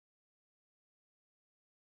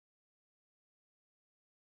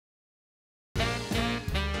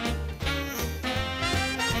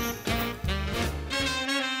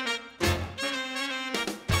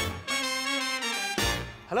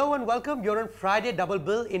Hello and welcome. You're on Friday Double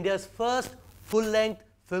Bill, India's first full-length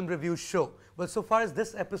film review show. Well, so far as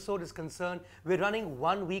this episode is concerned, we're running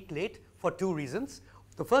 1 week late for two reasons.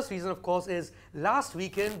 The first reason, of course, is last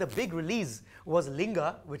weekend the big release was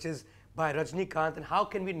Lingaa, which is by Rajnikanth, and how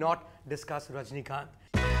can we not discuss Rajnikanth?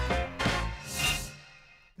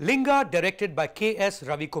 Lingaa, directed by K.S.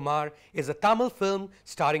 Ravikumar, is a Tamil film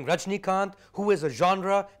starring Rajnikanth, who is a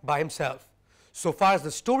genre by himself. So far as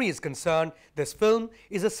the story is concerned, this film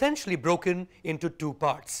is essentially broken into two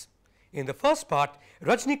parts. In the first part,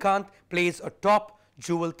 Rajnikanth plays a top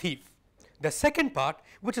jewel thief. The second part,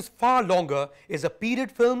 which is far longer, is a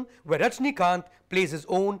period film where Rajnikanth plays his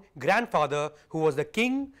own grandfather, who was the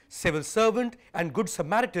king, civil servant and good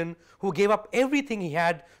Samaritan who gave up everything he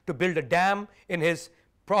had to build a dam in his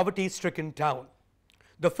poverty-stricken town.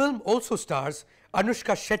 The film also stars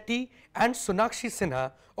Anushka, Shetty and Sonakshi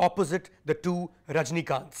Sinha opposite the two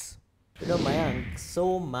Rajnikanths. You know, Mayank,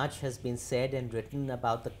 so much has been said and written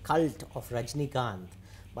about the cult of Rajnikanth,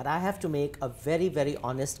 but I have to make a very, very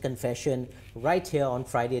honest confession right here on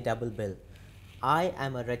Friday Double Bill. I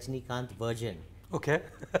am a Rajnikanth virgin. Okay.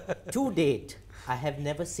 To date, I have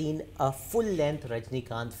never seen a full-length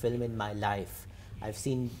Rajnikanth film in my life. I've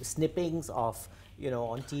seen snippings of,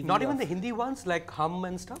 on TV. Not even the Hindi ones like Hum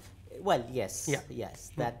and stuff? Well, yes,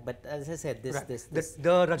 yes, that. But as I said, the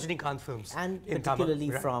Rajnikanth films, and particularly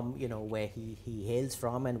from where he hails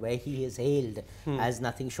from and where he is hailed as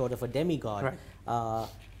nothing short of a demigod. Right.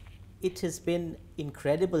 It has been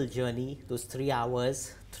incredible journey. Those 3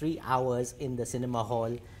 hours in the cinema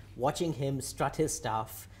hall, watching him strut his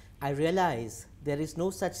stuff. I realize there is no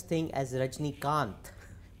such thing as Rajnikanth,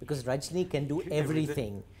 because Rajni can do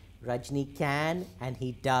everything. Rajni can and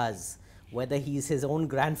he does. Whether he's his own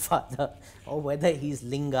grandfather or whether he's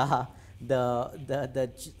Lingaa,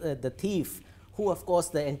 the thief, who of course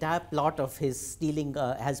the entire plot of his stealing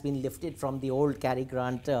has been lifted from the old Cary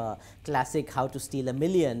Grant classic How to Steal a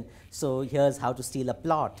Million. So here's how to steal a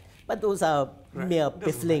plot. But those are mere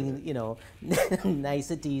piffling,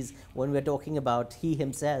 niceties when we're talking about he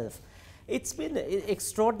himself. It's been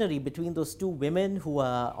extraordinary between those two women who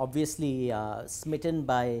are obviously smitten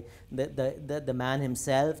by the man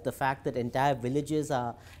himself. The fact that entire villages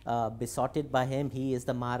are besotted by him. He is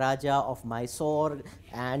the Maharaja of Mysore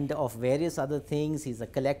and of various other things. He's a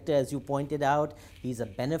collector, as you pointed out. He's a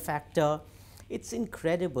benefactor. It's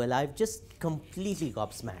incredible. I've just completely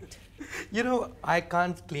gobsmacked. I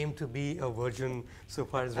can't claim to be a virgin so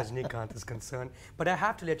far as Rajnikanth is concerned, but I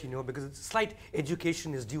have to let you know, because a slight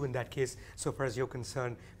education is due in that case, so far as you're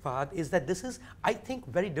concerned, Fahad, is that this is, I think,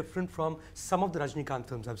 very different from some of the Rajnikanth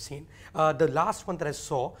films I've seen. The last one that I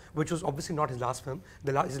saw, which was obviously not his last film,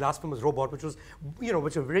 his last film was Robot, which was, which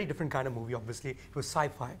was a very different kind of movie, obviously. It was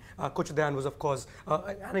sci-fi. Kochadayan was, of course,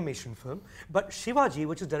 an animation film. But Shivaji,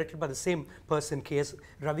 which is directed by the same person, K.S.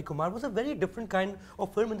 Ravikumar, was a very different kind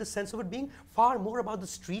of film in the sense of it being far more about the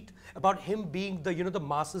street, about him being the, the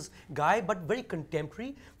masses guy, but very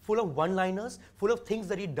contemporary, full of one-liners, full of things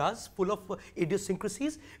that he does, full of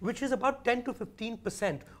idiosyncrasies, which is about 10 to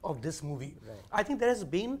 15% of this movie. Right. I think there has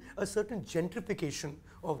been a certain gentrification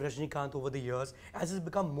of Rajnikanth over the years as he's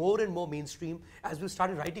become more and more mainstream, as we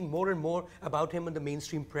started writing more and more about him in the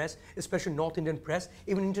mainstream press, especially North Indian press,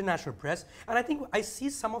 even international press. And I think I see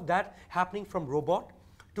some of that happening from Robot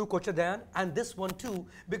to Kochadayan and this one too,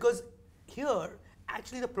 because here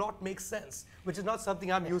actually the plot makes sense, which is not something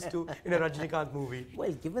I'm used to in a Rajnikanth movie.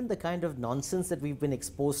 Well, given the kind of nonsense that we've been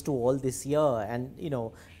exposed to all this year, and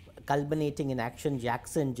culminating in Action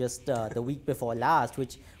Jackson just the week before last,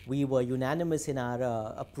 which we were unanimous in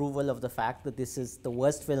our approval of the fact that this is the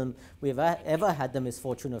worst film we've ever had the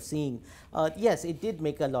misfortune of seeing. Yes, it did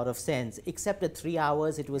make a lot of sense, except at 3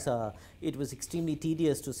 hours it was extremely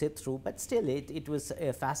tedious to sit through, but still it was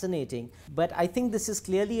fascinating. But I think this is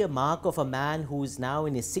clearly a mark of a man who is now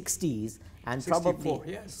in his 60s and 64,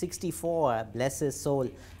 probably yes. 64, bless his soul,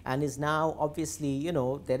 and is now obviously,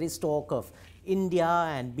 there is talk of India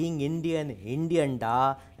and being Indian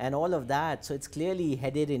da, and all of that. So it's clearly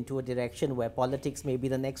headed into a direction where politics may be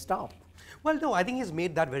the next stop. Well, no, I think he's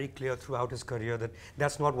made that very clear throughout his career that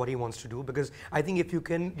that's not what he wants to do, because I think if you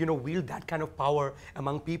can, wield that kind of power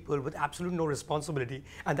among people with absolutely no responsibility,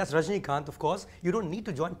 and that's Rajnikanth, of course, you don't need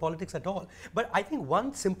to join politics at all. But I think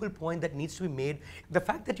one simple point that needs to be made, the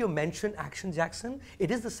fact that you mentioned Action Jackson, it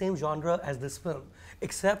is the same genre as this film,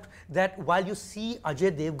 except that while you see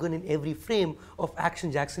Ajay Devgan in every frame of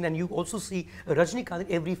Action Jackson, and you also see Rajnikanth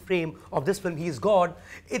in every frame of this film, he is God,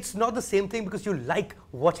 it's not the same thing because you like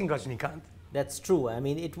watching Rajnikanth. That's true. I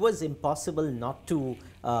mean, it was impossible not to,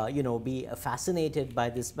 be fascinated by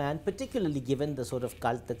this man, particularly given the sort of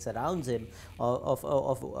cult that surrounds him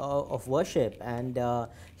of worship. And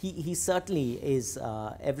he certainly is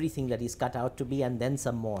everything that he's cut out to be, and then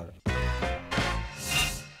some more.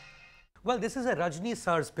 Well, this is a Rajni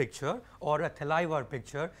Sir's picture or a Thalaivar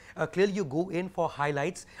picture. Clearly, you go in for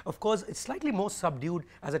highlights. Of course, it's slightly more subdued,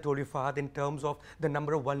 as I told you, Fahad, in terms of the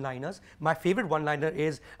number of one-liners. My favorite one-liner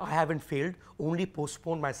is, I haven't failed, only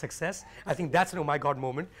postponed my success. I think that's an oh my God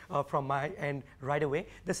moment from my end right away.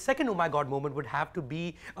 The second oh my God moment would have to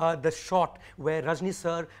be the shot where Rajni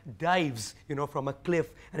Sir dives, from a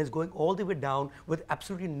cliff and is going all the way down with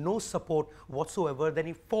absolutely no support whatsoever. Then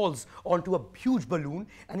he falls onto a huge balloon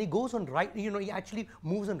and he goes on right, he actually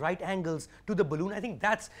moves on right angles to the balloon. I think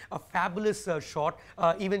that's a fabulous shot.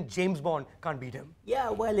 Even James Bond can't beat him.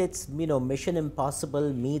 Yeah, well, it's, Mission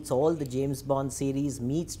Impossible meets all the James Bond series,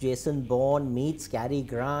 meets Jason Bourne, meets Cary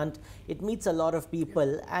Grant. It meets a lot of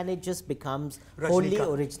people, and it just becomes wholly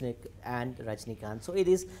original and Rajnikanth. So it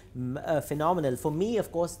is phenomenal. For me,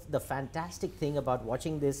 of course, the fantastic thing about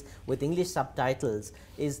watching this with English subtitles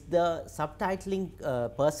is the subtitling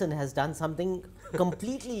person has done something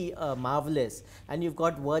completely marvelous, and you've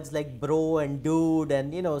got words like bro and dude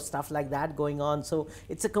and stuff like that going on. So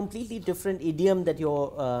it's a completely different idiom that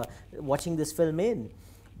you're watching this film in.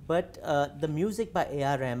 But the music by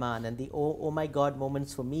A.R. Rahman and the oh my God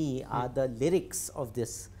moments for me are the lyrics of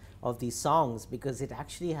these songs, because it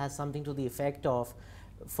actually has something to the effect of,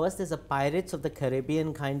 first there's a Pirates of the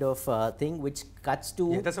Caribbean kind of thing, which cuts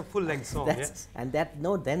to... Yeah, that's a full-length song, yes. And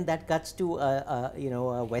then that cuts to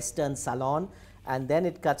a Western salon, and then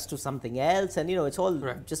it cuts to something else, and it's all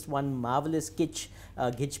just one marvelous gitch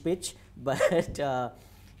pitch. But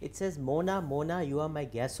it says, Mona, Mona, you are my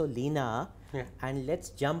gasolina, and let's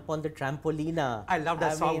jump on the trampolina. I love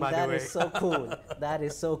that song, by the way. That is so cool. That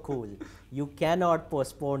is so cool. You cannot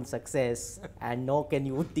postpone success, and nor can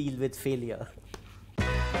you deal with failure.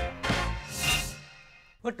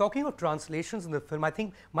 Well, talking of translations in the film, I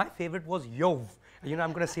think my favorite was Yov. I'm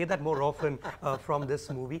going to say that more often from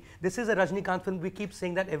this movie. This is a Rajnikanth film. We keep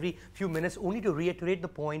saying that every few minutes, only to reiterate the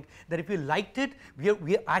point that if you liked it, we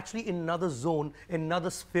are actually in another zone, in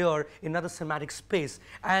another sphere, in another cinematic space.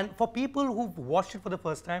 And for people who've watched it for the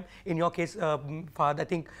first time, in your case, Fahad, I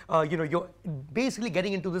think you're basically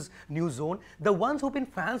getting into this new zone. The ones who've been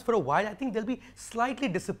fans for a while, I think they'll be slightly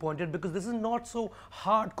disappointed, because this is not so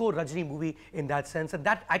hardcore Rajni movie in that sense, and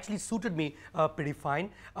that actually suited me pretty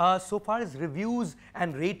fine. So far as reviews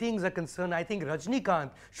and ratings are concerned, I think Rajnikanth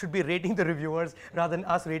should be rating the reviewers rather than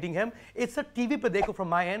us rating him. It's a TV pe dekho from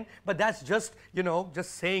my end, but that's just,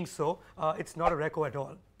 just saying so. It's not a reco at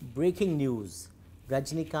all. Breaking news.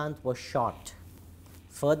 Rajnikanth was shot.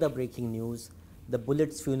 Further breaking news. The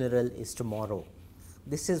Bullet's funeral is tomorrow.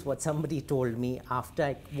 This is what somebody told me after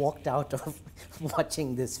I walked out of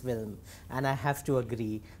watching this film. And I have to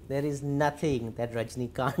agree, there is nothing that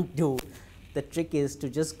Rajni can't do. The trick is to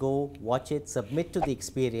just go, watch it, submit to the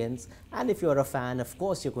experience. And if you're a fan, of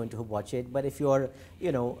course you're going to watch it. But if you're,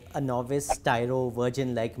 a novice, tyro,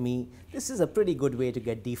 virgin like me, this is a pretty good way to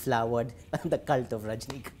get deflowered the cult of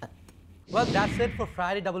Rajnikanth. Well, that's it for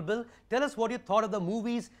Friday Double Bill. Tell us what you thought of the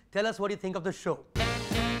movies. Tell us what you think of the show.